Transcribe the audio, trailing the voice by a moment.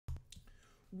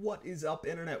What is up,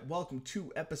 Internet? Welcome to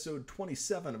episode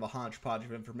 27 of a Hodgepodge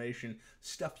of Information.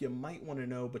 Stuff you might want to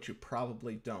know, but you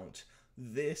probably don't.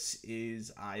 This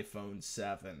is iPhone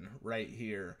 7 right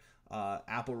here.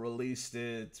 Apple released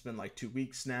it. It's been like 2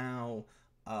 weeks now.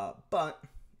 But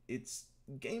it's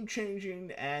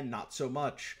game-changing and not so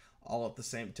much all at the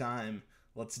same time.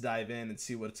 Let's dive in and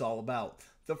see what it's all about.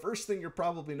 The first thing you're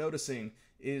probably noticing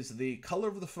is the color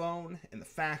of the phone and the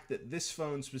fact that this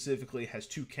phone specifically has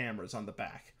two cameras on the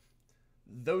back.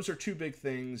 Those are two big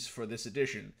things for this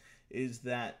edition, is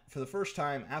that for the first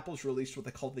time, Apple's released what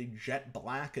they call the Jet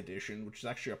Black edition, which is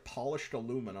actually a polished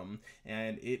aluminum,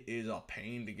 and it is a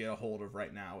pain to get a hold of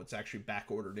right now. It's actually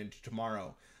back-ordered into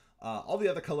tomorrow. All the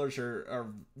other colors are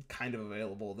kind of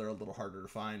available. They're a little harder to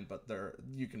find, but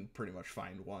you can pretty much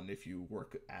find one if you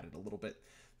work at it a little bit.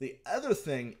 The other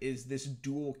thing is this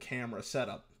dual camera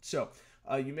setup. So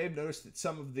you may have noticed that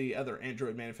some of the other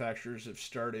Android manufacturers have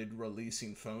started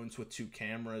releasing phones with two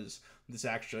cameras. This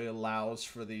actually allows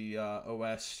for the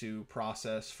OS to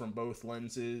process from both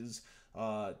lenses,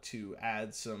 to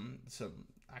add some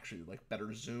actually like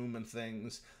better zoom and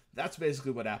things. That's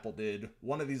basically what Apple did.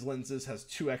 One of these lenses has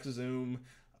 2x zoom.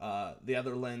 The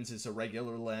other lens is a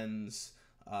regular lens.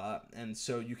 And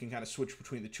so you can kind of switch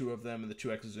between the two of them and the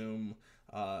 2x zoom.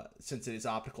 Since it is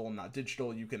optical and not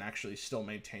digital, you can actually still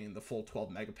maintain the full 12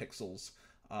 megapixels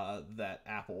that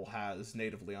Apple has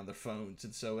natively on their phones.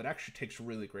 And so it actually takes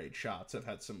really great shots. I've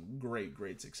had some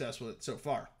great success with it so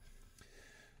far.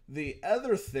 The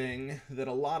other thing that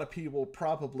a lot of people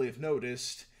probably have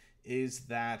noticed is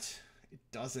that it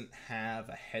doesn't have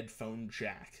a headphone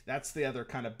jack. That's the other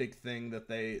kind of big thing that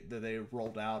they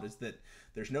rolled out, is that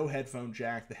there's no headphone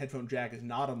jack. The headphone jack is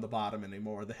not on the bottom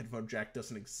anymore. The headphone jack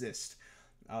doesn't exist.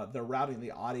 They're routing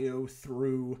the audio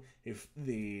through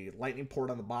the lightning port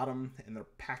on the bottom, and they're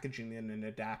packaging in an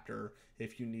adapter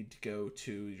if you need to go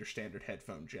to your standard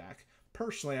headphone jack.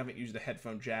 Personally, I haven't used a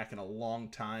headphone jack in a long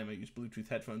time. I use Bluetooth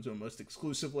headphones almost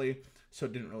exclusively, so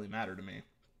it didn't really matter to me.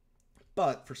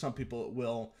 But for some people it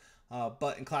will.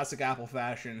 But in classic Apple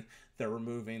fashion, they're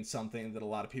removing something that a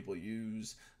lot of people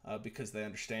use because they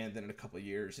understand that in a couple of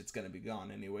years it's going to be gone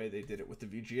anyway. They did it with the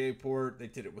VGA port, they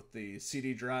did it with the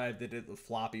CD drive, they did it with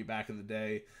floppy back in the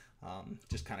day.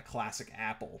 Just kind of classic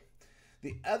Apple.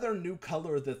 The other new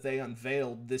color that they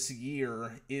unveiled this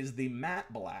year is the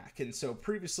matte black. And so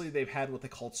previously they've had what they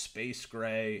called space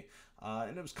gray,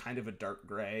 and it was kind of a dark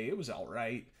gray. It was all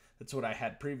right. That's what I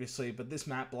had previously, but this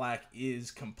matte black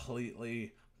is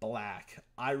completely black.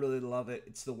 I really love it.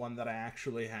 It's the one that I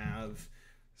actually have.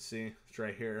 See, it's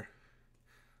right here.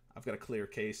 I've got a clear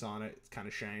case on it. It's kind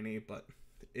of shiny, but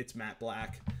it's matte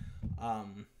black.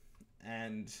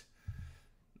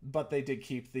 But they did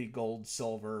keep the gold,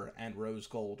 silver, and rose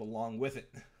gold along with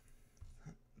it.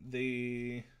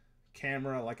 The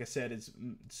camera, like I said, is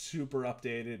super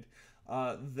updated.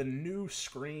 The new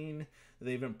screen,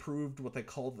 they've improved what they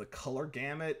call the color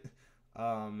gamut.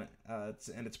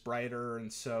 It's brighter,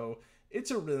 and so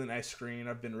it's a really nice screen.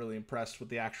 I've been really impressed with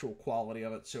the actual quality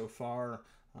of it so far.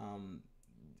 I'm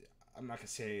not gonna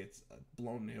say it's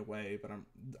blown me away, but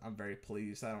I'm very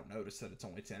pleased. I don't notice that it's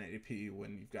only 1080p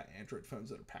when you've got Android phones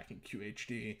that are packing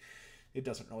QHD. It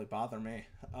doesn't really bother me.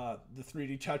 The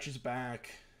 3D Touch is back.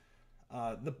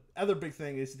 The other big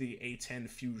thing is the A10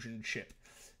 Fusion chip.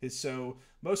 So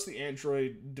most of the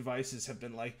Android devices have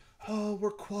been like, oh, we're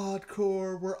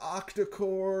quad-core, we're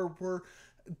octa-core, we're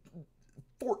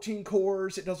 14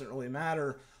 cores, it doesn't really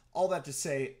matter. All that to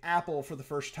say, Apple, for the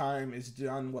first time, has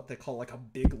done what they call like a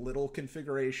big little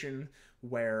configuration,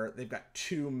 where they've got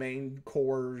two main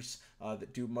cores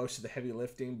that do most of the heavy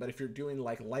lifting, but if you're doing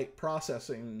like light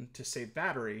processing to save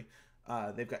battery,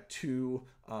 they've got two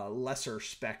lesser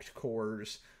spec'd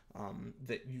cores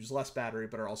that use less battery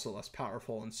but are also less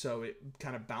powerful, and so it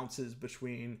kind of bounces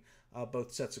between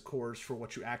both sets of cores for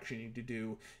what you actually need to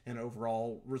do, and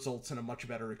overall results in a much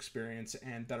better experience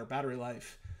and better battery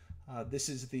life. This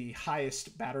is the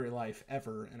highest battery life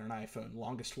ever in an iPhone,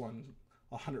 longest one,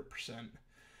 100%.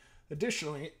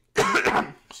 Additionally,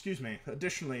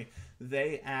 Additionally,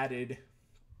 they added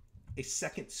a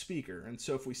second speaker, and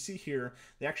so if we see here,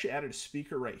 they actually added a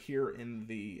speaker right here in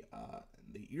the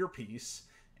earpiece,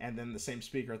 and then the same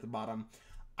speaker at the bottom.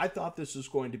 I thought this was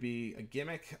going to be a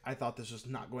gimmick. I thought this was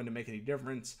not going to make any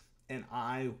difference, and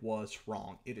I was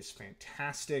wrong. It is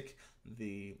fantastic.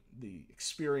 The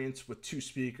experience with two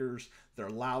speakers, they're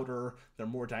louder, they're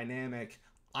more dynamic.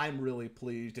 I'm really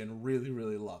pleased and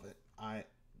really love it.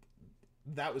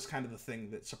 That was kind of the thing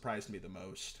that surprised me the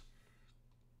most.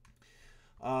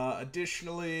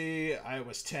 Additionally,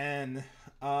 iOS 10,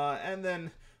 and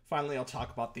then finally I'll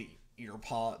talk about the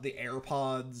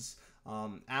AirPods.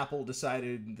 Apple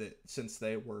decided that since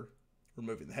they were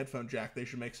removing the headphone jack, they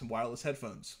should make some wireless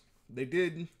headphones. They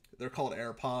did. They're called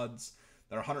AirPods.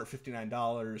 They're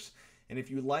 $159. And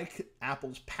if you like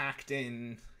Apple's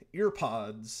packed-in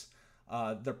earpods,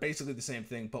 they're basically the same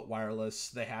thing, but wireless.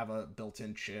 They have a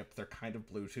built-in chip. They're kind of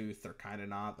Bluetooth. They're kind of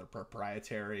not. They're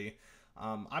proprietary.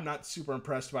 I'm not super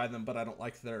impressed by them, but I don't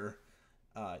like their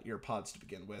earpods to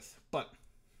begin with. But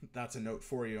that's a note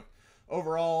for you.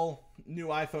 Overall, new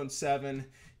iPhone 7.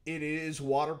 It is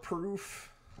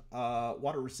waterproof,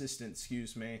 water resistant,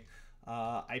 excuse me.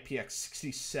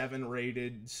 IPX67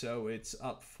 rated, so it's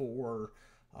up for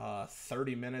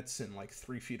 30 minutes in like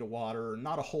 3 feet of water.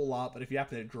 Not a whole lot, but if you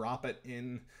happen to drop it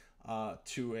in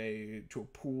to a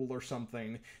pool or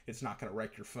something, it's not going to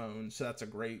wreck your phone. So that's a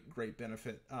great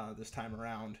benefit this time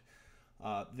around.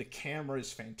 The camera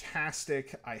is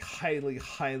fantastic. I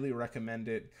highly recommend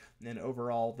it. And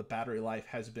overall, the battery life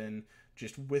has been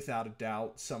just without a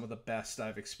doubt some of the best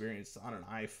I've experienced on an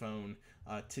iPhone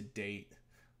to date.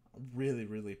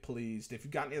 Really pleased. If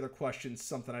you've got any other questions,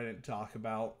 something I didn't talk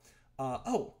about.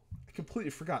 I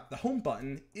completely forgot. The home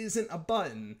button isn't a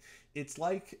button. It's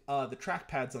like the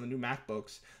trackpads on the new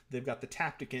MacBooks. They've got the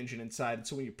Taptic engine inside, and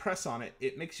so when you press on it,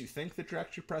 it makes you think that you're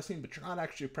actually pressing, but you're not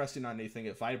actually pressing on anything.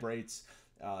 It vibrates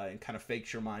and kind of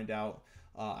fakes your mind out.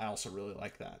 I also really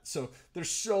like that. So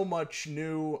there's so much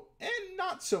new and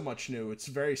not so much new. It's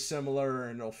very similar,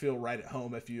 and it'll feel right at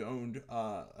home if you owned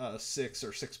a 6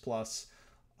 or 6 Plus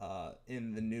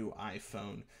in the new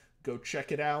iPhone. Go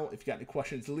check it out. If you got any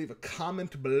questions, leave a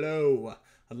comment below.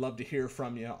 I'd love to hear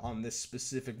from you on this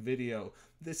specific video.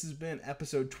 This has been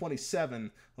episode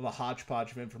 27 of a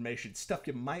hodgepodge of information. Stuff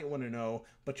you might want to know,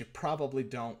 but you probably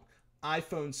don't.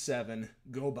 iPhone 7,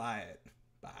 go buy it.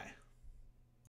 Bye.